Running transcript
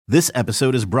This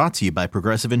episode is brought to you by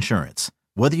Progressive Insurance.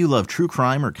 Whether you love true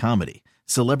crime or comedy,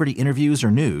 celebrity interviews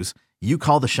or news, you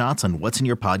call the shots on what's in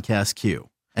your podcast queue.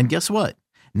 And guess what?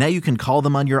 Now you can call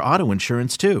them on your auto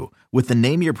insurance too with the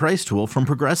Name Your Price tool from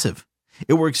Progressive.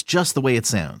 It works just the way it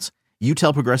sounds. You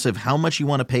tell Progressive how much you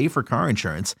want to pay for car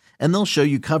insurance, and they'll show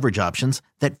you coverage options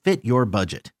that fit your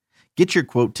budget. Get your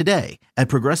quote today at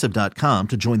Progressive.com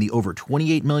to join the over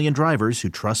 28 million drivers who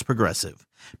trust Progressive.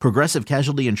 Progressive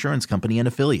Casualty Insurance Company and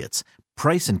Affiliates.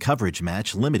 Price and coverage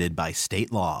match limited by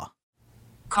state law.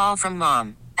 Call from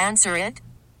mom. Answer it.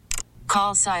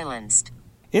 Call silenced.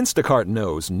 Instacart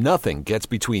knows nothing gets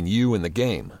between you and the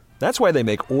game. That's why they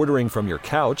make ordering from your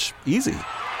couch easy.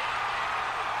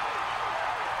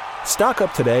 Stock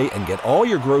up today and get all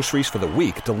your groceries for the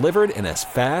week delivered in as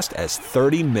fast as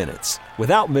 30 minutes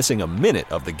without missing a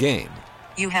minute of the game.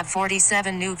 You have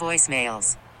 47 new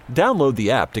voicemails. Download the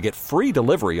app to get free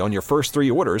delivery on your first 3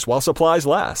 orders while supplies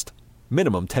last.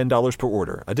 Minimum $10 per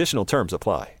order. Additional terms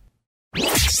apply.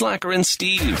 Slacker and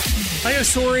Steve. I got a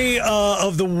story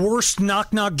of the worst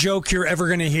knock-knock joke you're ever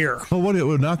going to hear. Oh, what?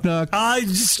 Knock-knock?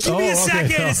 Just give me a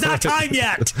second. Okay. It's not time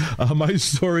yet. My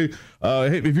story,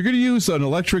 hey, if you're going to use an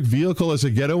electric vehicle as a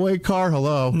getaway car,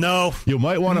 hello. No. You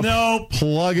might want to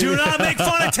plug it in. Do not make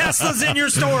fun of Teslas in your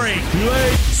story.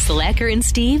 Slacker and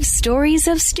Steve's stories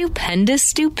of stupendous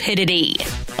stupidity.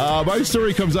 My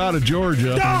story comes out of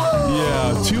Georgia. No!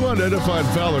 Yeah, 2 unidentified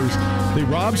fellers. They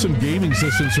robbed some gaming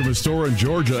systems from a store in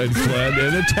Georgia and fled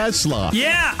in a Tesla.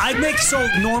 Yeah,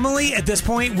 normally at this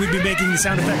point, we'd be making the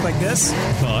sound effect like this.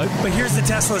 But here's the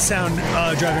Tesla sound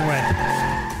driving away.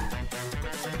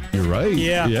 You're right.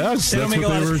 Yeah. Yes. They don't make a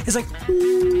lot of... It's like...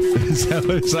 Is that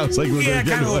what it sounds like? Yeah,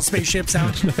 kind of a little spaceship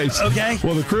sound. Nice. Okay.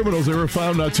 Well, the criminals, they were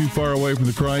found not too far away from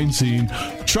the crime scene,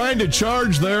 trying to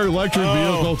charge their electric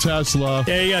vehicle Tesla.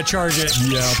 Yeah, you got to charge it.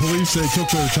 Yeah, police, they took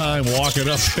their time walking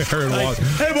up there and walking.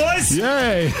 Hey, boys.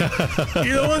 Yay.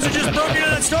 You the ones who just broke into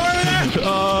that store over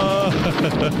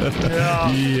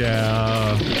there?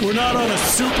 Yeah. We're not on a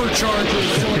supercharger,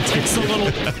 so it takes a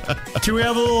little... Do we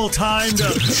have a little time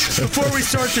before we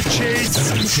start the chase?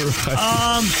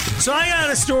 Right. So I got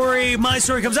a story. My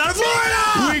story comes out of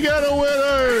Florida. We got a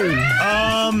winner.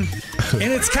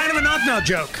 And it's kind of a knock-knock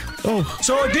joke. Oh.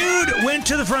 So a dude went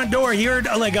to the front door. He heard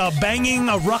like a banging,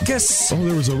 a ruckus. Oh,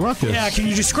 there was a ruckus. Yeah, can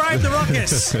you describe the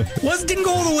ruckus? Didn't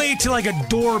go all the way to like a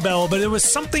doorbell, but there was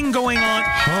something going on.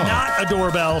 Not a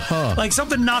doorbell. Like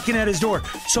something knocking at his door.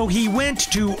 So he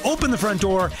went to open the front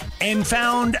door and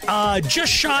found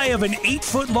just shy of an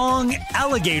 8-foot-long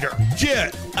alligator.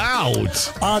 Get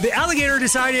out. The alligator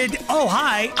decided, oh,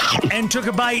 hi, and took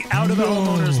a bite out of the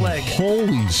homeowner's leg.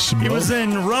 Holy smokes. He was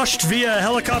then rushed via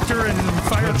helicopter and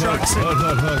fire trucks with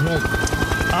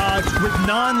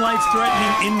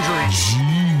non-life-threatening injuries.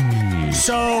 Jeez.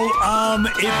 So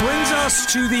it brings us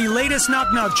to the latest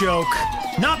knock-knock joke.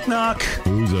 Knock-knock.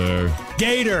 Who's there?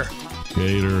 Gator.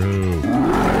 Gator who?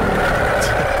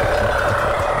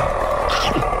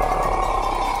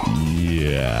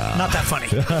 Yeah. Not that funny.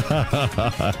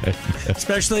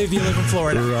 Especially if you live in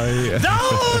Florida. Right.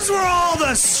 Those were all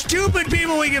the stupid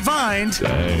people we could find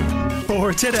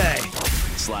for today.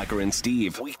 Slacker and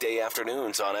Steve, weekday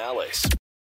afternoons on Alice.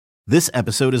 This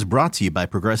episode is brought to you by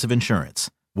Progressive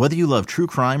Insurance. Whether you love true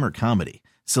crime or comedy,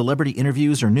 celebrity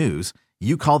interviews or news,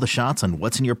 you call the shots on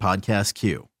what's in your podcast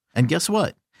queue. And guess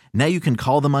what? Now you can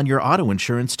call them on your auto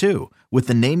insurance too with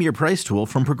the Name Your Price tool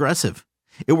from Progressive.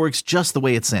 It works just the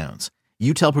way it sounds.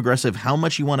 You tell Progressive how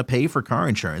much you want to pay for car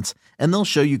insurance, and they'll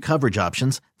show you coverage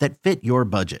options that fit your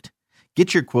budget.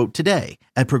 Get your quote today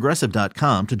at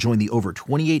Progressive.com to join the over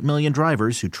 28 million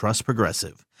drivers who trust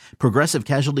Progressive. Progressive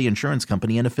Casualty Insurance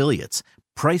Company and Affiliates.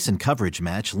 Price and coverage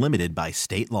match limited by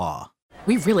state law.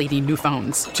 We really need new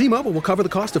phones. T-Mobile will cover the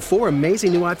cost of 4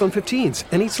 amazing new iPhone 15s,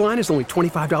 and each line is only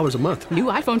 $25 a month. New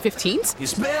iPhone 15s?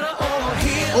 It's better over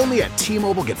here. Only at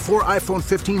T-Mobile, get 4 iPhone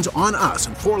 15s on us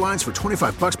and 4 lines for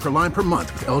 $25 per line per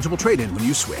month with eligible trade-in when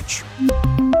you switch.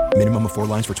 Minimum of 4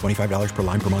 lines for $25 per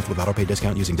line per month with autopay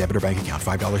discount using debit or bank account.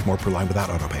 $5 more per line without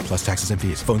autopay, plus taxes and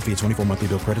fees. Phone fee at 24 monthly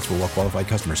bill credits for well-qualified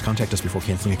customers. Contact us before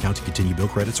canceling account to continue bill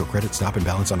credits or credit stop and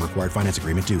balance on required finance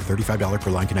agreement due. $35 per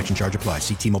line connection charge applies.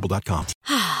 See T-Mobile.com.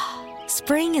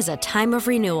 Spring is a time of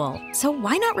renewal, so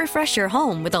why not refresh your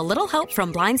home with a little help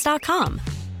from Blinds.com?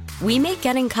 We make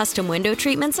getting custom window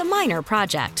treatments a minor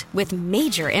project with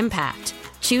major impact.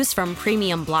 Choose from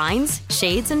premium blinds,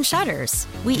 shades, and shutters.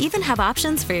 We even have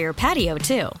options for your patio,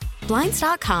 too.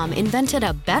 Blinds.com invented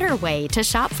a better way to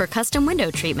shop for custom window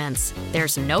treatments.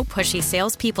 There's no pushy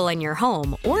salespeople in your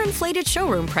home or inflated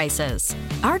showroom prices.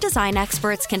 Our design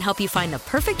experts can help you find the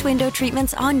perfect window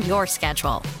treatments on your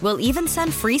schedule. We'll even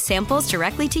send free samples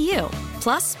directly to you.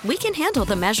 Plus, we can handle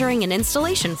the measuring and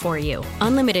installation for you.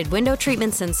 Unlimited window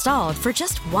treatments installed for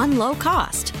just one low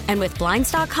cost. And with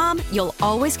Blinds.com, you'll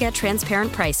always get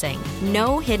transparent pricing.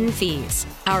 No hidden fees.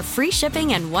 Our free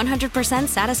shipping and 100%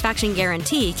 satisfaction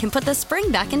guarantee can put the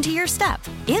spring back into your step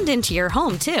and into your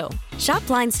home, too. Shop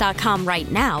Blinds.com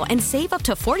right now and save up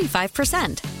to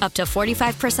 45%. Up to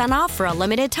 45% off for a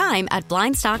limited time at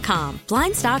Blinds.com.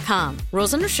 Blinds.com.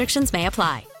 Rules and restrictions may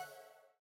apply.